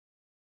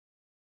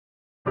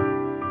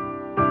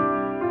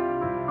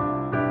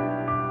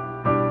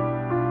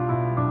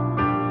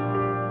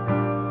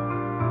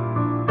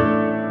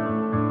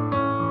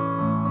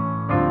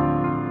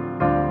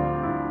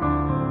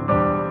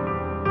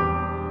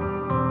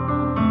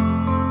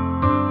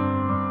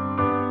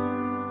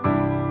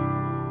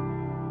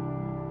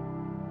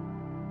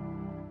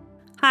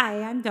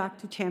I'm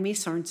Dr. Tammy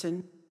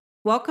Sorensen.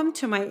 Welcome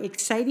to my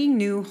exciting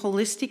new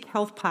holistic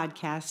health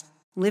podcast,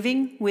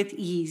 Living with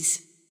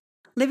Ease.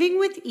 Living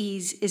with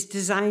Ease is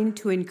designed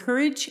to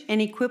encourage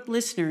and equip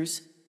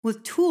listeners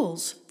with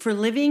tools for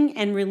living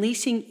and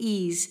releasing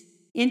ease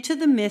into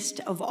the midst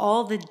of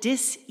all the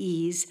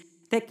dis-ease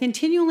that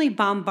continually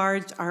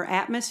bombards our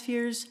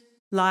atmospheres,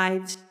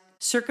 lives,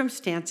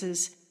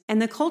 circumstances,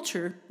 and the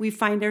culture we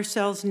find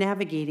ourselves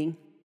navigating.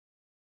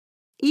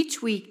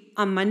 Each week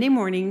on Monday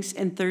mornings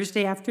and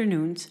Thursday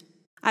afternoons,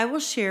 I will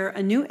share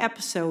a new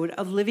episode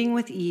of Living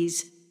with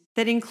Ease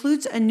that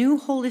includes a new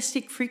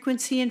holistic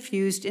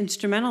frequency-infused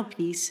instrumental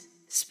piece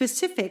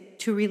specific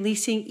to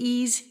releasing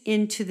ease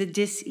into the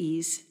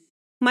dis-ease.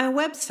 My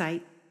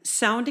website,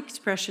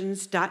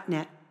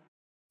 soundexpressions.net,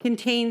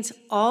 contains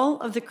all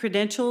of the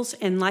credentials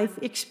and life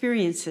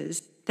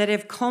experiences that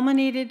have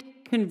culminated,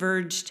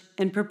 converged,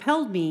 and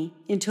propelled me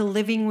into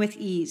living with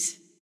ease.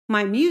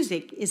 My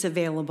music is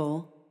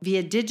available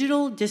via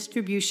digital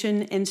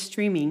distribution and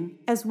streaming,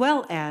 as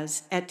well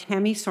as at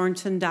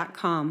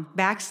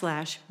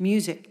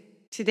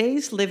tammysorensen.com/music.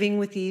 Today's Living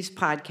with Ease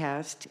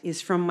podcast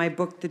is from my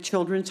book, The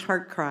Children's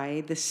Heart Cry,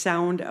 The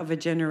Sound of a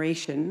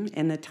Generation,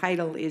 and the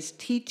title is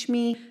Teach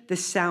Me the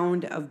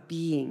Sound of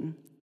Being.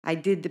 I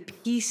did the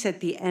piece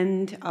at the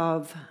end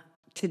of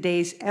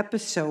today's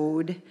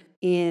episode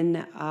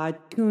in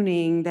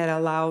tuning that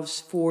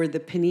allows for the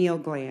pineal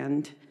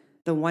gland,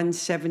 the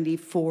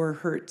 174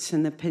 hertz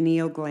in the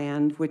pineal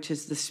gland, which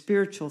is the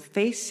spiritual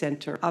face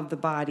center of the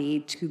body,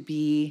 to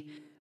be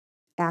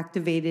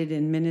activated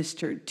and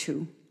ministered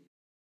to.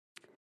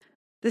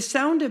 The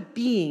sound of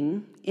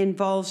being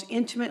involves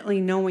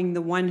intimately knowing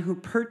the one who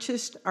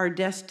purchased our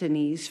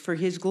destinies for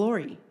his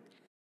glory.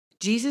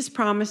 Jesus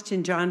promised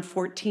in John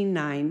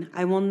 14:9,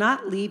 I will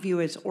not leave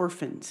you as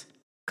orphans,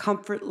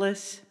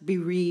 comfortless,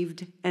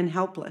 bereaved, and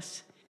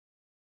helpless.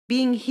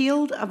 Being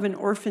healed of an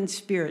orphan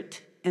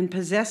spirit and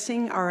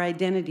possessing our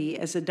identity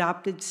as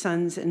adopted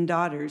sons and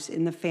daughters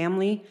in the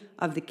family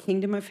of the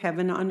kingdom of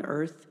heaven on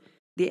earth,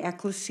 the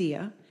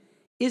ecclesia,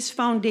 is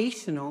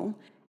foundational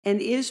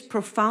and is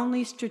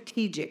profoundly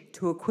strategic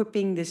to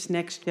equipping this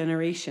next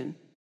generation.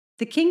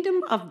 The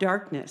kingdom of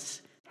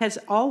darkness has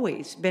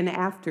always been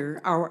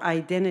after our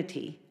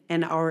identity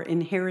and our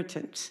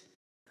inheritance.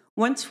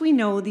 Once we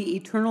know the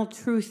eternal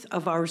truth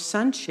of our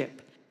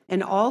sonship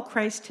and all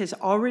Christ has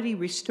already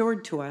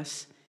restored to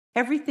us,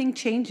 everything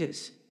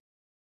changes.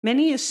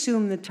 Many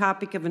assume the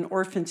topic of an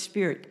orphan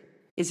spirit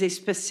is a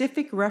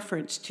specific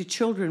reference to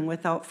children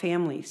without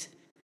families,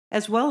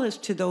 as well as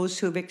to those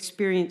who have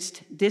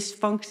experienced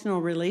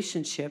dysfunctional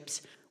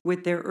relationships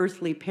with their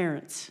earthly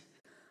parents.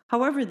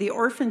 However, the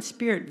orphan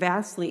spirit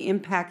vastly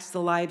impacts the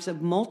lives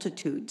of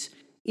multitudes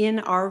in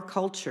our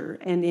culture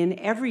and in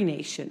every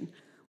nation,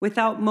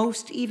 without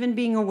most even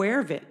being aware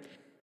of it,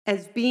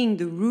 as being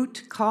the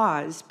root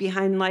cause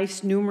behind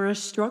life's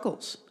numerous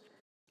struggles.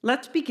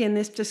 Let's begin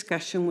this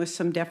discussion with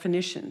some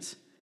definitions.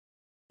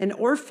 An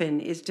orphan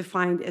is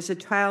defined as a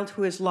child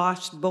who has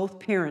lost both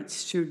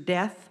parents through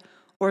death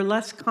or,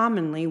 less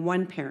commonly,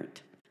 one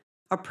parent,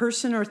 a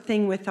person or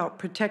thing without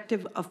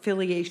protective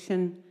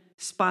affiliation,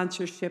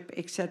 sponsorship,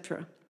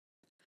 etc.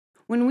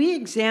 When we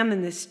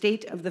examine the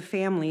state of the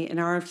family in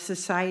our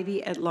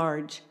society at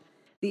large,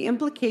 the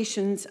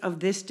implications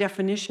of this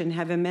definition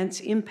have immense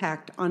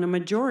impact on a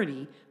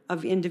majority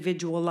of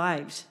individual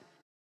lives.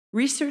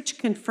 Research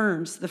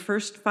confirms the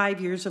first 5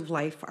 years of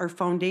life are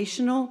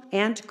foundational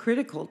and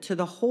critical to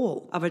the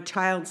whole of a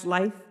child's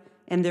life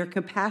and their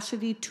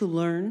capacity to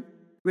learn,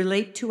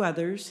 relate to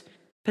others,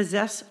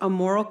 possess a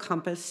moral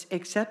compass,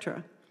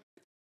 etc.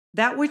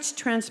 That which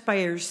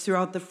transpires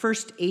throughout the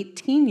first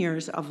 18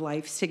 years of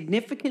life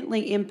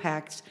significantly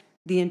impacts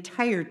the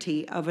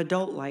entirety of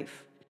adult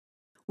life.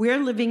 We are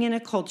living in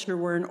a culture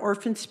where an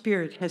orphan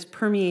spirit has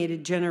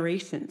permeated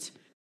generations,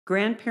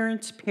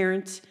 grandparents,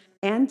 parents,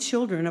 and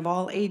children of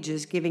all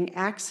ages giving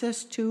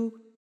access to,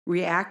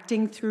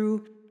 reacting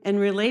through, and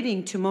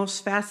relating to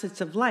most facets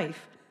of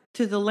life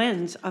to the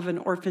lens of an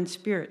orphan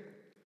spirit.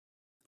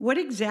 What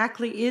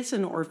exactly is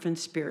an orphan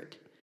spirit?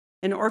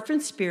 An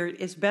orphan spirit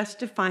is best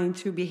defined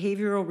through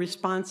behavioral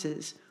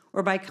responses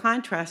or by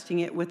contrasting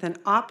it with an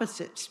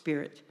opposite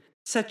spirit,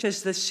 such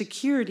as the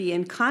security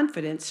and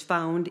confidence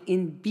found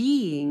in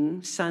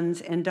being sons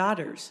and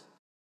daughters.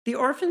 The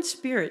orphan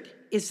spirit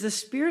is the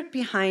spirit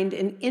behind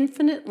an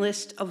infinite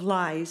list of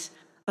lies,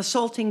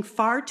 assaulting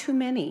far too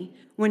many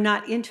when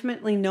not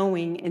intimately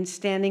knowing and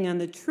standing on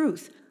the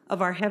truth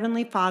of our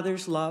Heavenly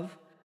Father's love,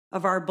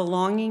 of our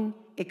belonging,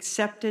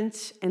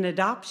 acceptance, and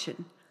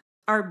adoption,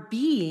 our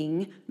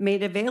being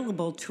made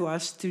available to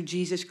us through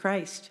Jesus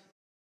Christ.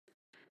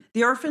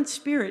 The orphan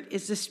spirit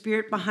is the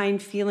spirit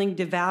behind feeling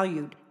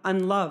devalued,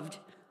 unloved,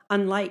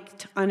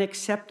 unliked,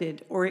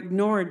 unaccepted, or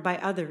ignored by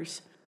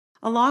others,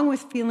 along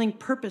with feeling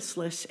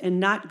purposeless and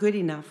not good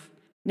enough,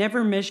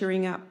 never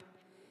measuring up.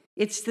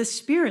 It's the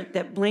spirit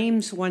that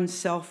blames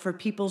oneself for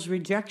people's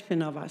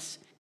rejection of us,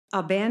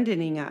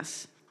 abandoning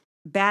us,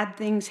 bad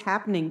things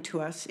happening to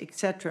us,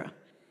 etc.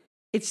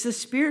 It's the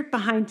spirit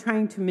behind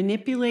trying to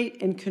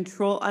manipulate and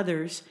control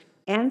others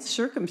and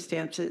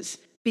circumstances,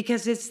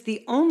 because it's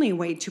the only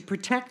way to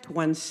protect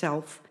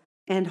oneself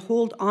and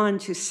hold on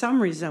to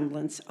some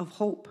resemblance of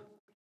hope.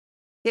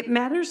 It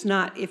matters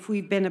not if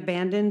we've been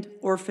abandoned,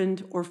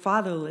 orphaned, or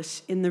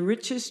fatherless in the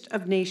richest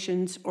of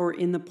nations or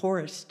in the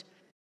poorest.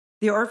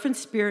 The orphan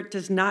spirit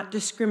does not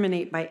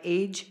discriminate by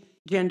age,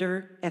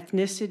 gender,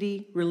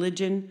 ethnicity,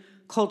 religion,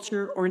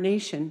 culture, or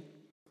nation.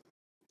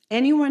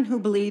 Anyone who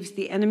believes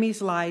the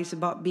enemy's lies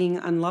about being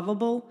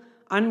unlovable,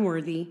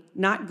 unworthy,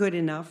 not good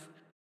enough,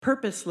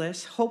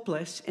 purposeless,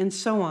 hopeless, and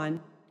so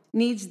on,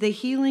 needs the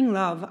healing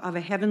love of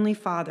a heavenly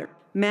Father,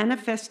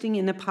 manifesting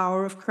in the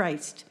power of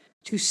Christ,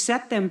 to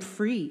set them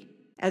free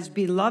as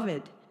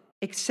beloved,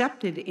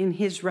 accepted in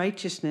his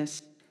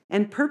righteousness,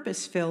 and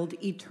purpose-filled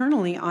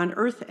eternally on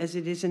earth as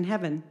it is in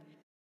heaven.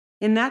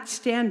 In that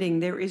standing,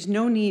 there is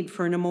no need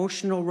for an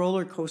emotional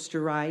roller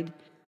coaster ride,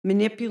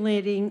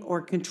 manipulating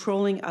or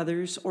controlling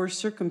others or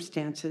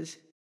circumstances,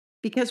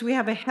 because we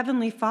have a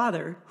heavenly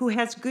Father who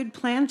has good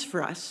plans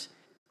for us,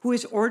 who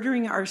is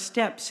ordering our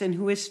steps, and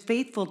who is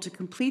faithful to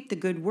complete the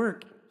good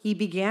work he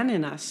began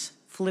in us,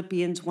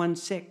 Philippians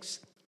 1:6.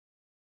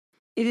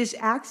 It is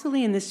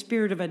actually in the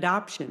spirit of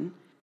adoption,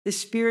 the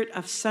spirit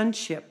of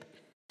sonship,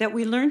 that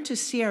we learn to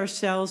see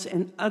ourselves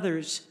and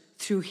others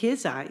through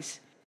his eyes,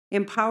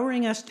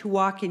 empowering us to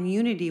walk in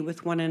unity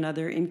with one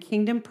another in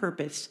kingdom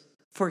purpose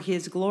for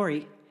his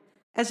glory,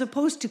 as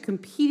opposed to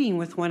competing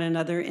with one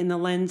another in the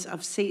lens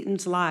of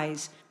Satan's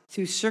lies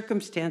through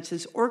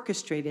circumstances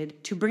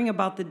orchestrated to bring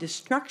about the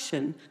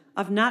destruction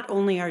of not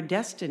only our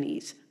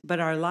destinies, but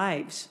our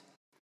lives.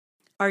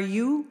 Are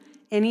you,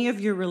 any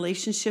of your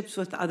relationships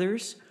with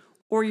others,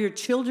 or your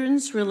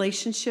children's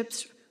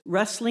relationships,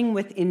 wrestling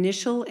with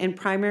initial and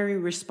primary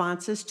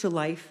responses to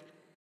life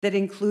that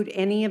include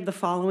any of the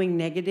following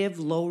negative,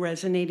 low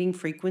resonating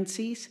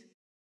frequencies?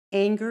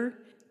 Anger,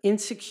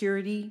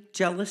 insecurity,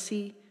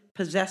 jealousy,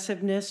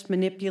 possessiveness,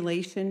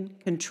 manipulation,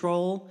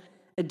 control,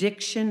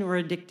 addiction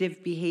or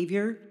addictive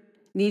behavior,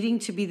 needing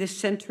to be the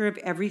center of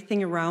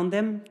everything around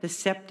them,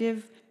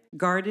 deceptive,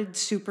 guarded,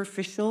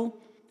 superficial,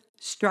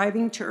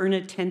 striving to earn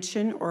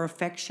attention or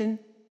affection,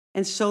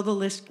 and so the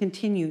list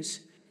continues.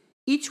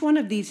 Each one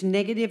of these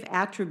negative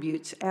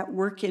attributes at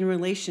work in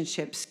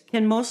relationships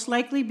can most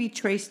likely be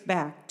traced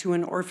back to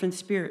an orphan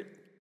spirit.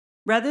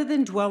 Rather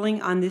than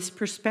dwelling on this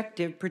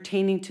perspective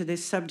pertaining to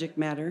this subject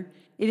matter,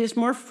 it is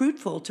more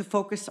fruitful to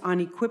focus on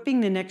equipping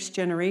the next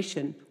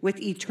generation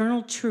with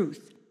eternal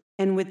truth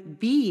and with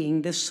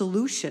being the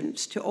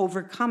solutions to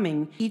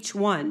overcoming each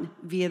one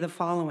via the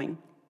following.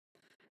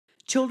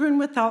 Children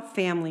without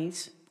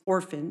families,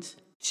 orphans,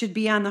 should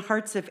be on the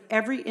hearts of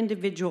every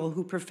individual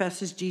who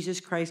professes Jesus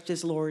Christ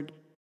as Lord.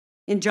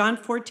 In John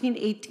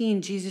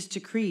 14:18, Jesus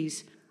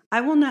decrees,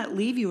 "I will not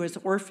leave you as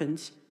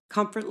orphans,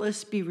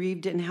 comfortless,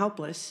 bereaved, and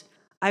helpless.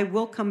 I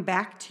will come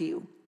back to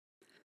you."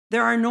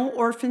 There are no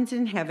orphans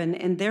in heaven,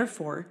 and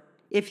therefore,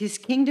 if his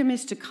kingdom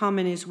is to come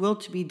and his will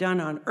to be done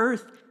on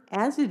earth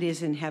as it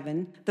is in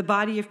heaven, the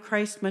body of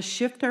Christ must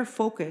shift our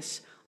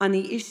focus on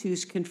the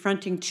issues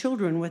confronting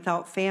children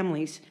without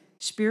families,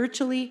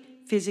 spiritually,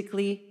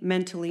 physically,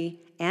 mentally,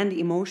 and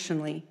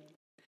emotionally.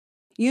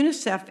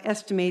 UNICEF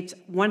estimates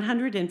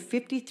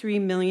 153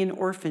 million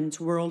orphans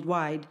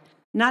worldwide,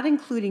 not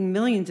including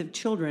millions of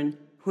children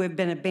who have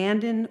been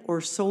abandoned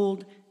or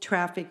sold,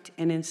 trafficked,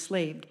 and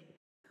enslaved.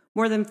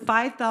 More than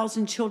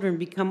 5,000 children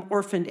become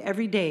orphaned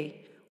every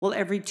day, while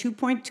every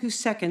 2.2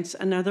 seconds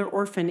another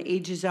orphan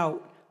ages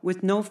out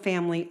with no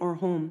family or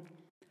home.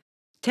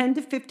 10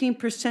 to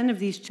 15% of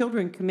these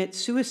children commit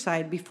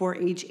suicide before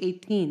age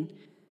 18.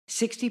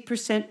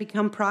 60%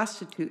 become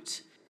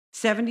prostitutes.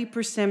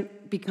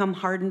 70% become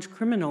hardened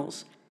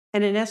criminals,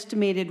 and an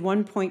estimated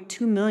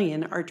 1.2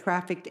 million are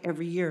trafficked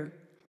every year.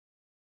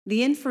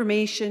 The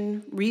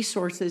information,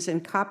 resources,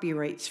 and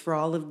copyrights for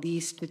all of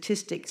these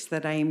statistics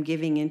that I am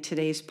giving in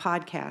today's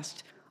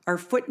podcast are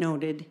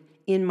footnoted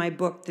in my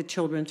book, The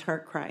Children's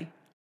Heart Cry.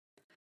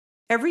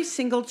 Every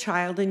single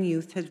child and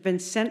youth has been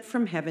sent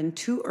from heaven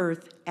to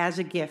earth as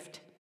a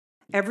gift.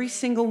 Every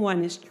single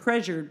one is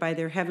treasured by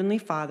their Heavenly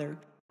Father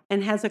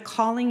and has a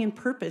calling and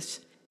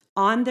purpose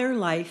on their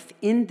life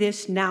in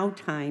this now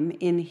time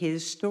in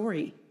His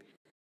story.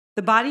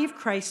 The body of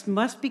Christ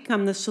must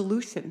become the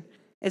solution,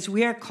 as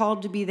we are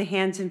called to be the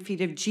hands and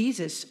feet of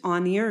Jesus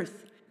on the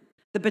earth.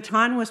 The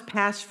baton was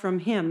passed from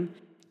Him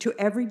to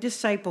every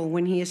disciple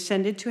when He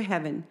ascended to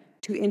heaven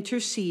to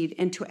intercede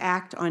and to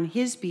act on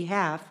His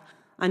behalf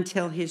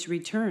until His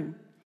return.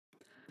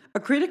 A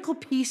critical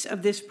piece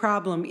of this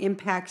problem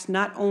impacts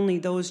not only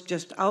those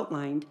just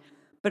outlined,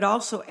 but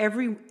also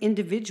every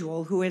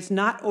individual who has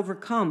not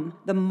overcome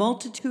the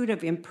multitude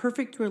of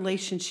imperfect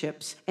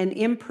relationships and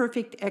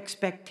imperfect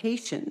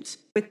expectations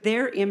with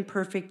their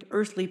imperfect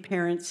earthly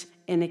parents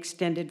and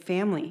extended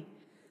family.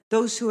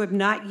 Those who have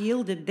not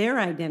yielded their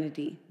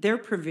identity, their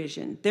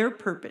provision, their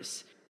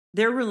purpose,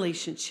 their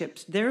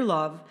relationships, their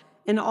love,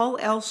 and all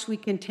else we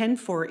contend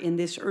for in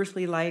this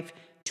earthly life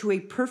to a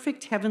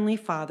perfect Heavenly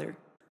Father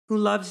who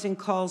loves and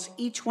calls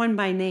each one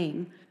by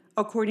name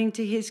according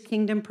to His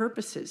kingdom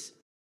purposes.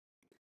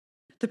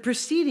 The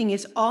preceding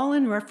is all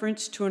in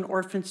reference to an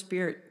orphan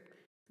spirit.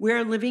 We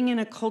are living in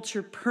a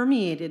culture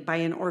permeated by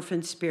an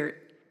orphan spirit.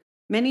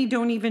 Many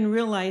don't even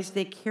realize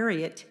they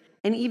carry it,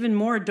 and even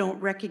more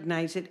don't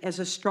recognize it as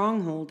a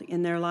stronghold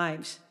in their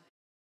lives.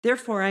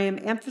 Therefore, I am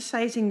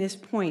emphasizing this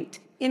point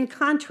in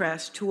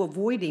contrast to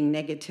avoiding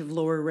negative,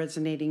 lower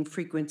resonating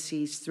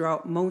frequencies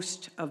throughout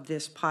most of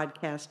this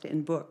podcast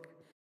and book,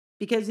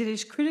 because it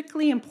is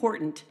critically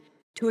important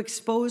to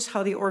expose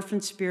how the orphan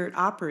spirit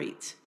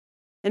operates.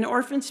 An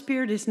orphan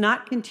spirit is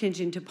not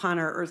contingent upon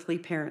our earthly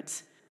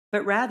parents,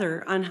 but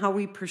rather on how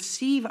we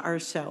perceive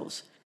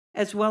ourselves,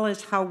 as well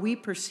as how we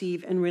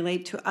perceive and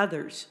relate to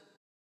others.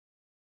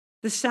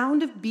 The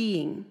sound of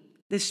being,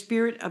 the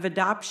spirit of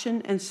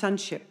adoption and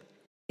sonship,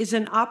 is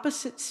an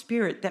opposite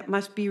spirit that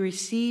must be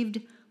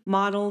received,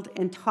 modeled,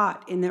 and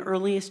taught in the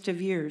earliest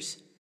of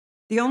years.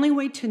 The only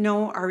way to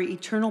know our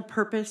eternal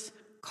purpose,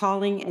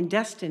 calling, and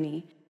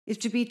destiny is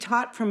to be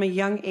taught from a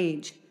young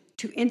age,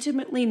 to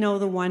intimately know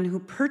the one who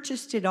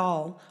purchased it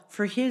all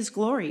for his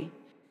glory,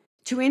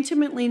 to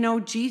intimately know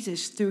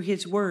Jesus through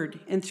his word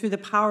and through the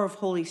power of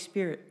Holy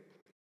Spirit.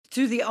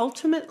 Through the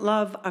ultimate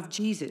love of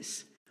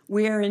Jesus,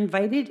 we are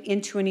invited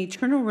into an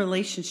eternal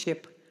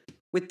relationship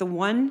with the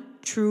one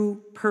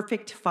true,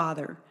 perfect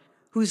Father,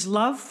 whose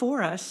love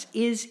for us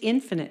is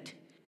infinite.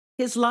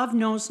 His love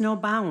knows no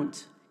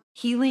bounds.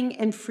 Healing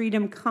and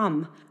freedom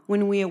come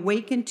when we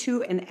awaken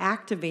to and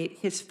activate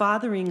his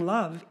fathering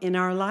love in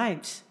our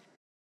lives.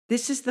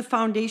 This is the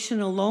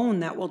foundation alone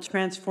that will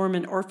transform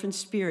an orphan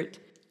spirit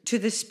to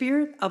the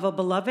spirit of a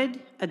beloved,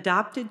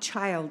 adopted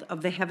child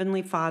of the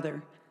Heavenly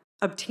Father,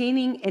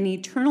 obtaining an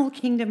eternal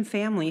kingdom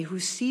family who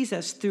sees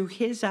us through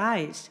his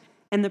eyes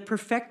and the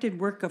perfected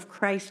work of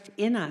Christ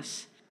in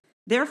us,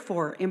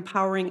 therefore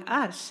empowering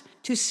us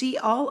to see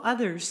all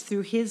others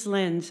through his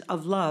lens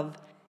of love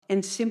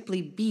and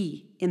simply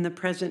be in the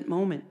present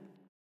moment.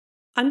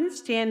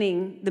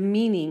 Understanding the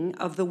meaning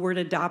of the word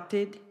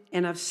adopted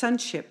and of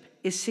sonship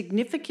is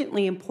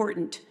significantly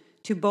important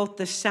to both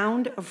the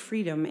sound of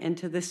freedom and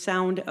to the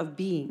sound of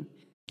being,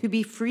 to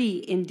be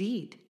free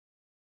indeed.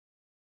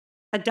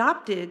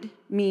 Adopted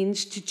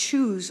means to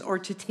choose or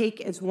to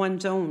take as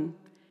one's own,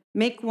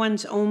 make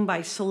one's own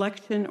by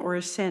selection or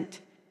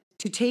assent,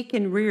 to take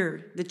and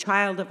rear the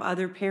child of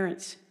other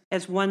parents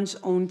as one's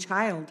own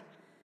child,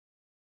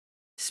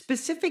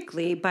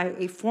 specifically by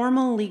a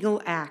formal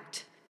legal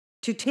act,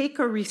 to take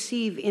or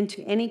receive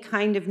into any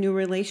kind of new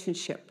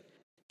relationship,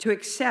 to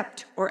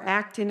accept or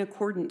act in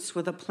accordance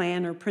with a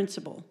plan or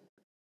principle.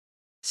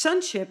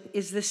 Sonship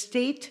is the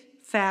state,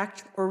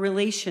 fact, or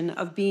relation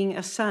of being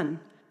a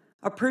son,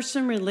 a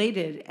person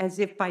related as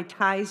if by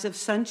ties of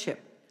sonship,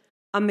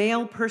 a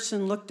male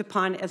person looked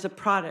upon as a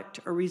product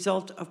or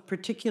result of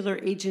particular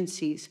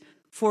agencies,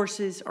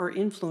 forces, or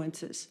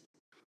influences.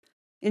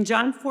 In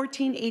John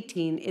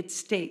 14:18, it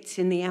states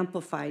in the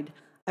Amplified,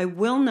 "I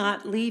will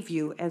not leave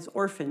you as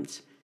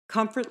orphans,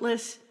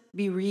 comfortless,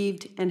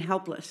 bereaved, and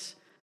helpless.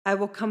 I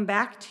will come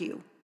back to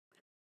you."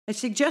 I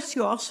suggest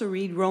you also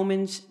read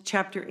Romans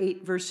chapter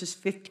 8, verses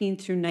 15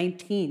 through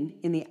 19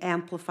 in the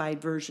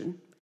Amplified version.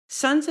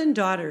 Sons and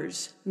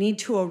daughters need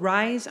to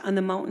arise on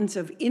the mountains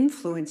of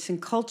influence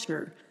and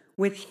culture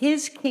with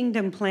his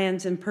kingdom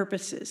plans and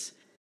purposes,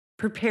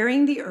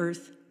 preparing the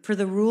earth for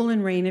the rule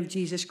and reign of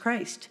Jesus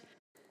Christ.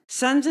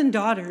 Sons and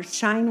daughters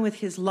shine with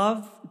his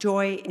love,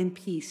 joy, and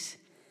peace.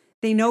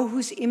 They know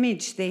whose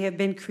image they have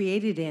been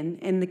created in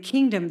and the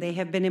kingdom they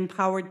have been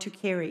empowered to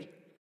carry.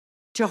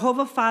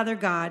 Jehovah Father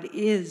God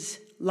is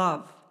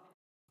love.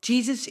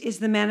 Jesus is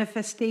the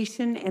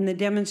manifestation and the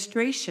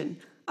demonstration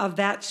of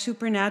that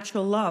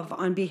supernatural love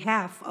on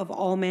behalf of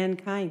all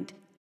mankind.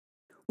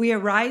 We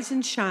arise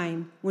and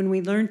shine when we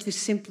learn to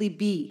simply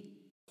be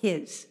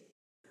his.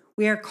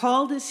 We are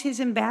called as his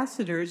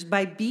ambassadors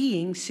by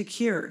being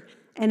secure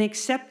and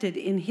accepted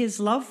in his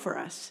love for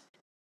us,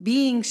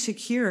 being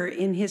secure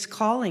in his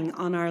calling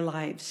on our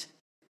lives,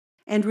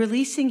 and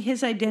releasing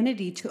his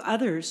identity to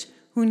others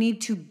who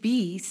need to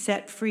be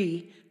set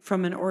free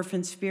from an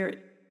orphan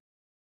spirit.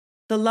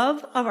 The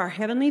love of our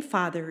Heavenly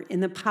Father in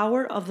the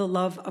power of the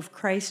love of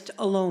Christ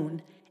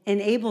alone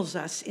enables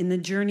us in the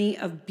journey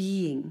of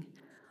being.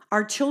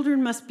 Our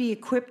children must be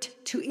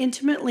equipped to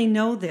intimately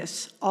know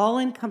this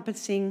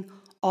all-encompassing,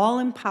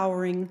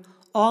 all-empowering,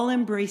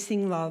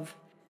 all-embracing love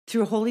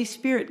through Holy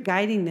Spirit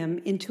guiding them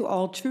into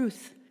all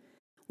truth.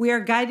 We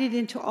are guided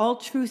into all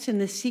truth in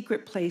the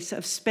secret place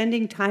of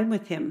spending time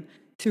with him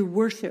through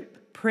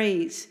worship,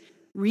 praise,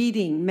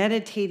 reading,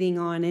 meditating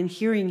on and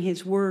hearing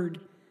his word,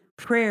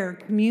 prayer,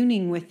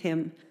 communing with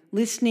him,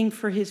 listening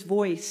for his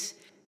voice,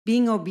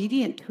 being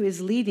obedient to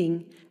his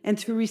leading, and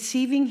through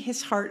receiving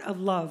his heart of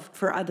love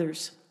for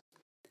others.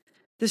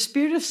 The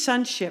spirit of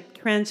sonship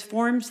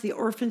transforms the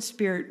orphan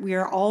spirit we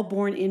are all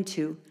born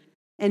into,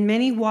 and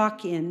many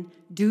walk in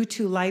due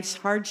to life's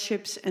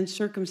hardships and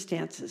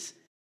circumstances.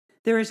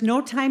 There is no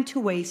time to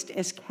waste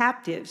as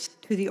captives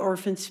to the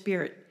orphan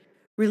spirit,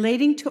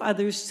 relating to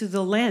others through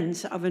the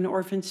lens of an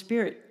orphan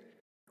spirit.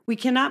 We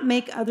cannot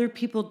make other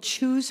people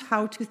choose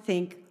how to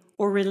think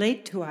or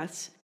relate to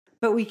us,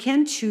 but we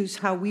can choose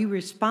how we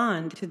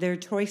respond to their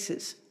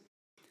choices.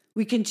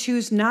 We can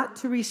choose not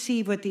to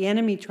receive what the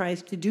enemy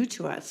tries to do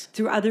to us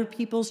through other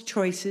people's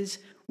choices,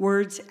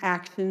 words,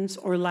 actions,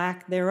 or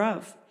lack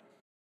thereof.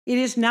 It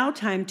is now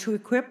time to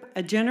equip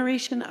a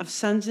generation of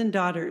sons and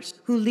daughters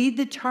who lead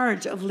the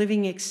charge of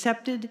living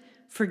accepted,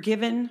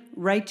 forgiven,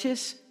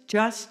 righteous,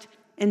 just,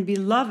 and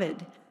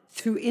beloved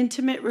through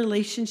intimate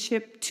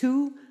relationship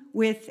to,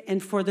 with,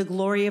 and for the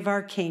glory of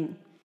our King.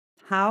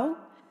 How?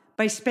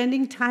 By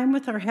spending time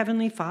with our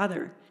Heavenly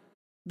Father,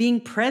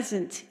 being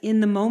present in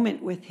the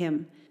moment with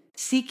Him,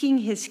 seeking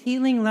His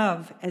healing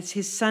love as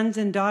His sons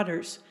and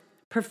daughters,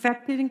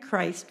 perfected in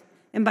Christ,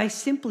 and by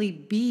simply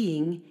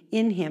being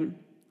in Him.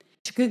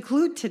 To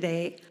conclude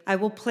today, I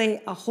will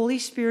play a Holy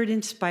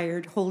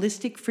Spirit-inspired,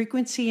 holistic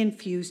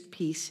frequency-infused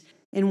piece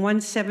in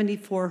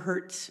 174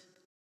 Hertz.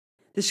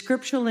 The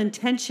scriptural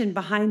intention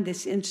behind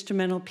this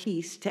instrumental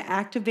piece to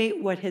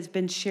activate what has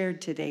been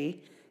shared today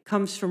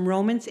comes from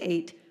Romans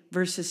 8,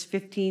 verses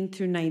 15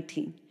 through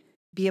 19.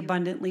 Be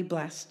abundantly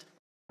blessed.